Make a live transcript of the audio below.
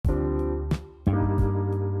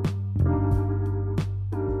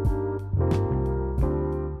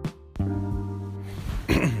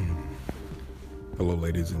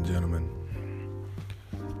ladies and gentlemen.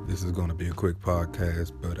 This is going to be a quick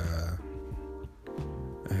podcast, but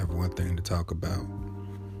I have one thing to talk about.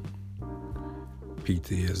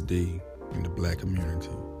 PTSD in the black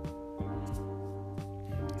community.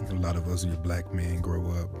 A lot of us, black men, grow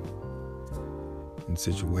up in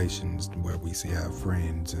situations where we see our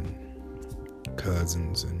friends and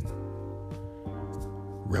cousins and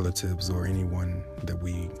relatives or anyone that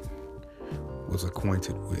we was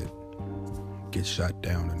acquainted with get shot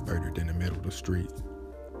down and murdered in the middle of the street.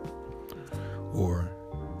 Or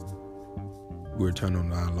we're turning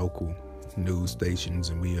on our local news stations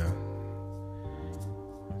and we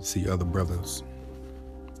see other brothers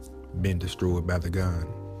being destroyed by the gun.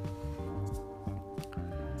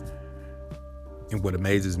 And what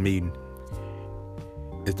amazes me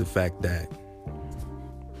is the fact that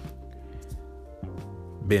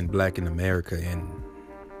being black in America and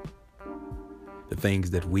the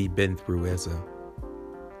things that we've been through as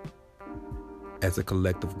a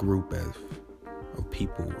collective group of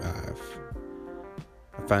people, I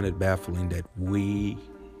find it baffling that we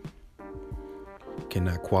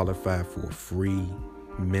cannot qualify for free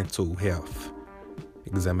mental health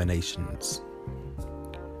examinations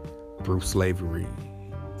through slavery.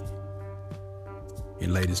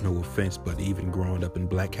 And ladies, no offense, but even growing up in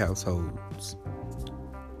black households,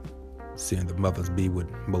 seeing the mothers be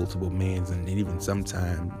with multiple men, and even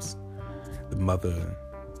sometimes the mother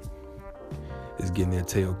is getting their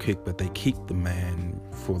tail kicked, but they keep the man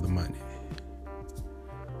for the money.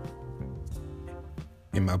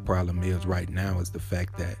 And my problem is right now is the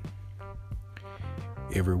fact that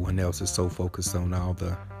everyone else is so focused on all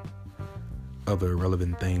the other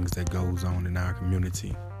irrelevant things that goes on in our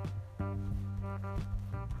community.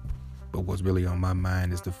 But what's really on my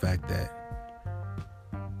mind is the fact that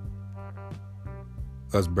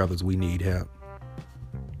us brothers, we need help.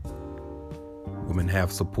 Women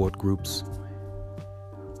have support groups.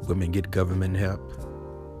 Women get government help.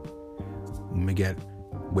 Women get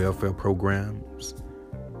welfare programs,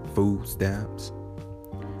 food stamps.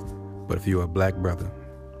 But if you're a black brother,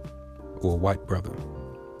 or a white brother,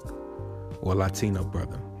 or a Latino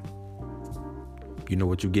brother, you know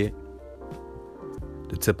what you get?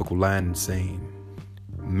 The typical line saying,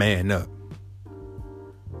 "Man up."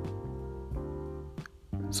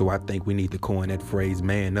 So I think we need to coin that phrase,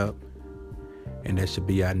 "man up," and that should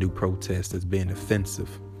be our new protest as being offensive,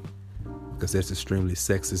 because that's extremely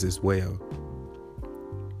sexist as well.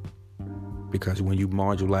 Because when you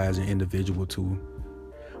marginalize an individual to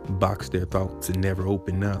box their thoughts and never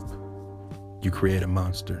open up, you create a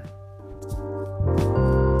monster.